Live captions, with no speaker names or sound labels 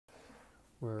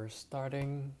We're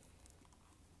starting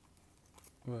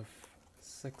with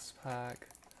 6 pack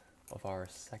of our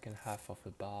second half of the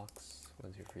box.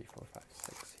 1, 2, 3, 4, 5,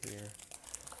 6 here.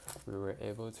 We were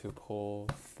able to pull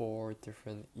 4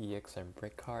 different EX and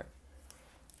brick card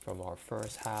from our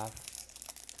first half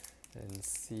and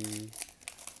see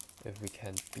if we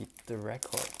can beat the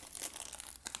record.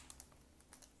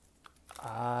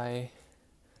 I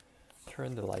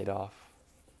turned the light off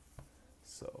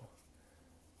so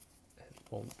it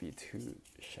won't be too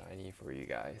shiny for you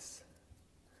guys.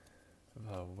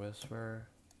 Whisper,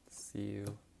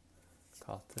 Seal,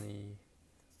 Cottony,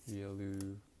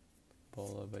 Riolu,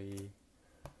 Bullaby,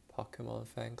 Pokemon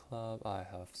Fan Club. I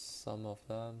have some of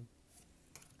them,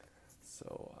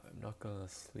 so I'm not gonna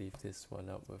sleeve this one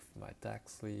up with my deck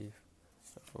sleeve.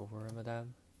 For Wormadam,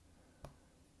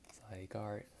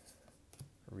 Zygarde,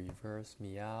 Reverse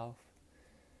Meowth,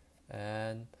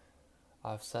 and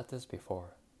I've said this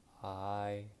before,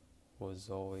 I was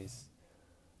always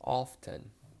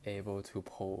often able to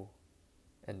pull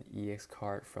an EX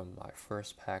card from my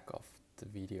first pack of the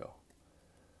video.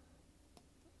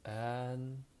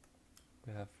 And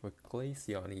we have with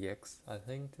Glaceon EX. I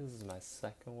think this is my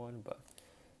second one, but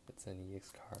it's an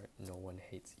EX card. No one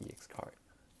hates EX card.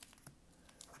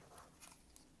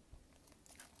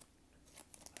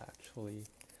 Actually,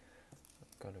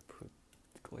 I'm gonna put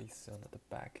Glaceon at the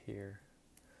back here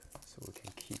so we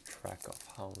can keep track of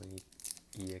how many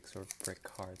EX or brick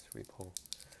cards we pull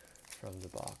from the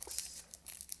box.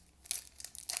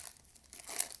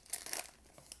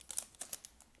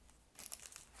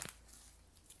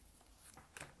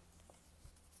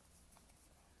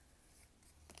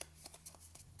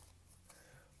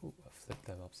 Ooh, I flipped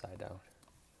them upside down.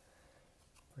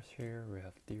 First here we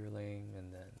have Deerling,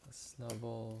 and then a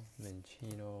Snubbull,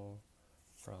 Minccino,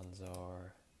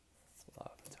 Bronzor,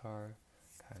 Larvitar,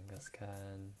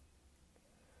 Kangaskhan,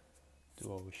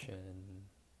 Duocean,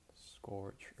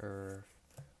 Scorch Earth,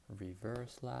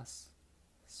 Reverse Last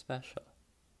Special.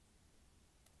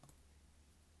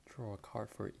 Draw a card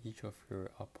for each of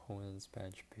your opponent's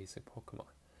bench basic Pokemon.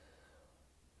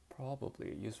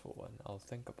 Probably a useful one, I'll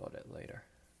think about it later.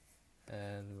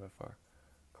 And with our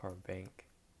card bank,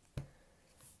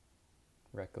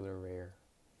 regular rare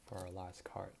for our last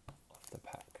card of the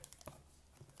pack.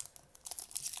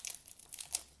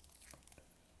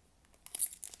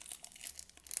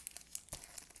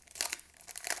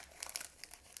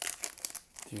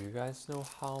 Do you guys know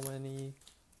how many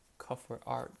cover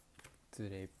art do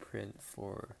they print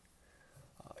for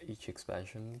each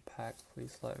expansion pack?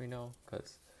 Please let me know,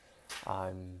 because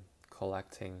I'm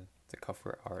collecting the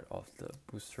cover art of the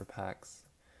booster packs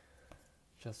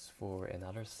just for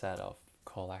another set of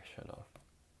collection of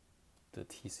the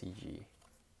TCG.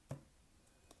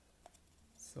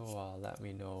 So let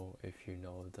me know if you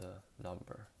know the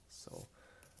number, so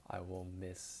I won't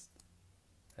miss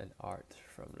an art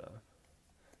from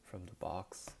the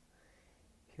box.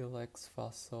 Helix,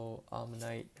 Fossil,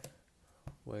 Omanyte,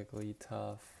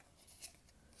 Wigglytuff,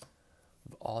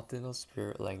 Audino,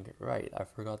 Spirit Link. Right, I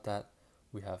forgot that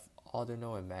we have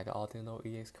Audino and Mega Audino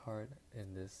EX card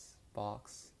in this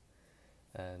box,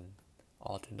 and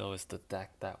Audino is the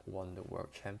deck that won the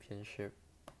World Championship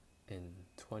in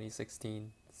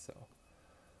 2016, so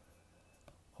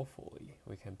hopefully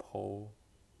we can pull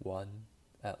one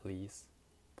at least,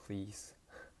 please.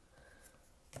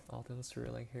 Audino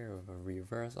Spirit Link here with a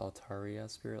reverse Altaria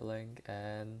Spirit Link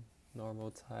and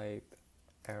normal type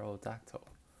Aerodactyl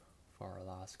for our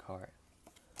last card.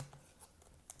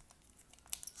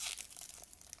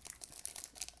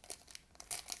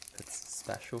 It's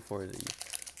special for the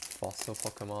fossil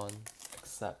Pokemon,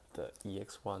 except the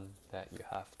EX one that you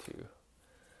have to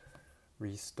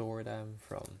restore them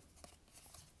from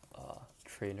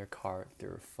trainer card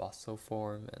through fossil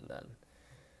form and then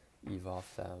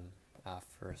evolve them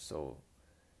after. So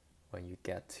when you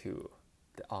get to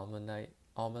the Omanyte,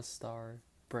 Omastar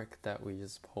brick that we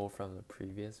just pulled from the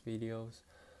previous videos,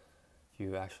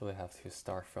 you actually have to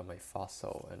start from a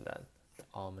fossil and then the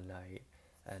Omanyte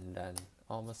and then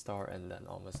Omastar and then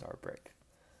Omastar brick.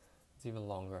 It's even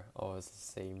longer. Oh, it's the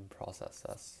same process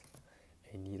as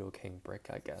a Nidoking brick,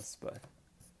 I guess, but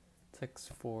it takes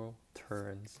 4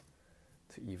 turns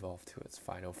to evolve to its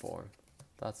final form.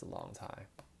 That's a long time.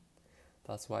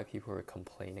 That's why people are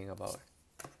complaining about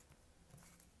it.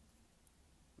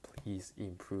 Please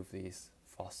improve these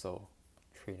fossil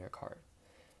trainer card.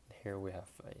 And here we have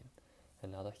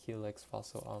another Helix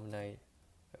Fossil Omanyte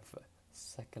with a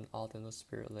second Audino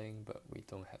Spirit Link, but we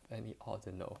don't have any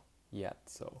Audino yet,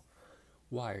 so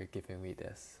why are you giving me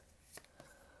this?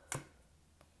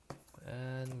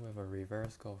 And with a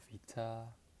reverse Goldvita,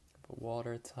 a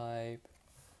water type,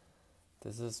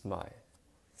 This is my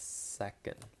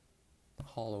second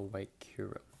Hollow White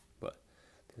Kyurem, but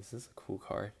this is a cool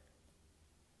card.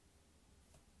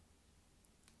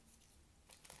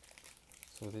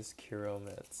 So this Kyurem,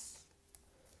 it's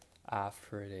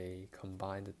after they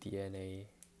combine the DNA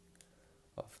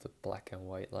of the black and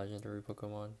white legendary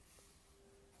Pokemon.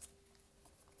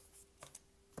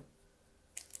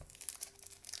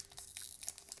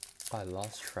 I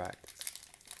lost track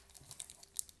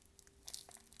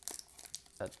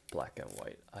at black and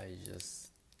white. I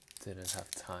just didn't have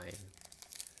time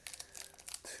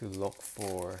to look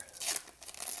for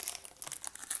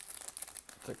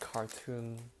the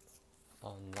cartoon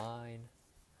online,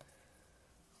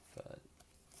 but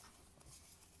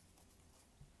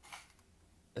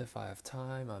if I have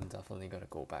time, I'm definitely gonna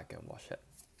go back and watch it.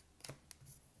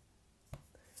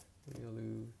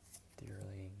 Riolu,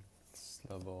 Deerling,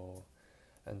 Snubbull,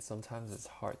 and sometimes it's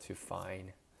hard to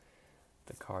find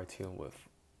the cartoon with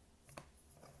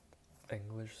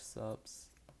English subs.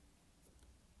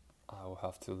 I will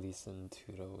have to listen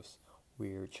to those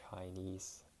weird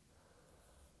Chinese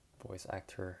voice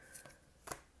actor,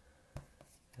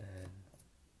 and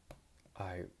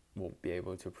I won't be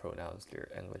able to pronounce their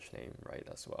English name right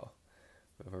as well.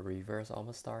 We have a reverse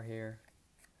Almastar here,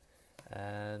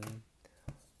 and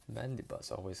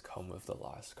Mandibuzz always come with the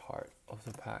last card of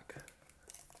the pack,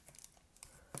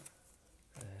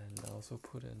 and I also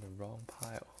put in the wrong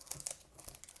pile.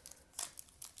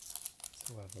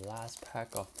 So we have the last pack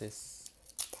of this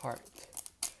part.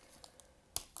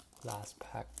 Last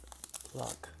pack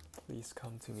luck, please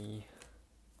come to me.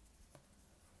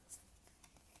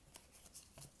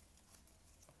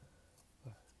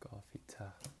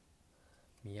 Gothita,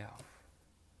 Meowth,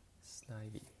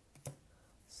 Snivy,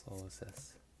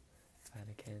 Solosis,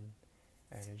 Fennekin,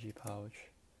 Energy Pouch,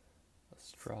 a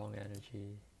Strong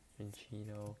Energy,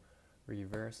 Minccino,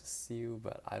 Reverse Seal,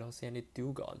 but I don't see any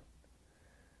Dewgong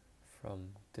from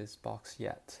this box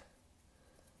yet.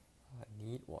 I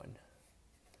need one.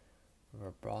 Or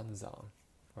a Bronzong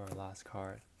for our last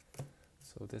card.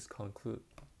 So this concludes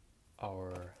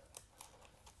our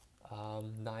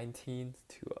 19th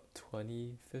to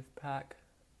 25th pack.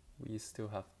 We still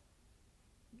have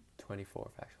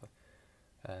 24th actually,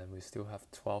 and we still have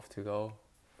 12 to go,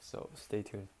 so stay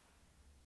tuned.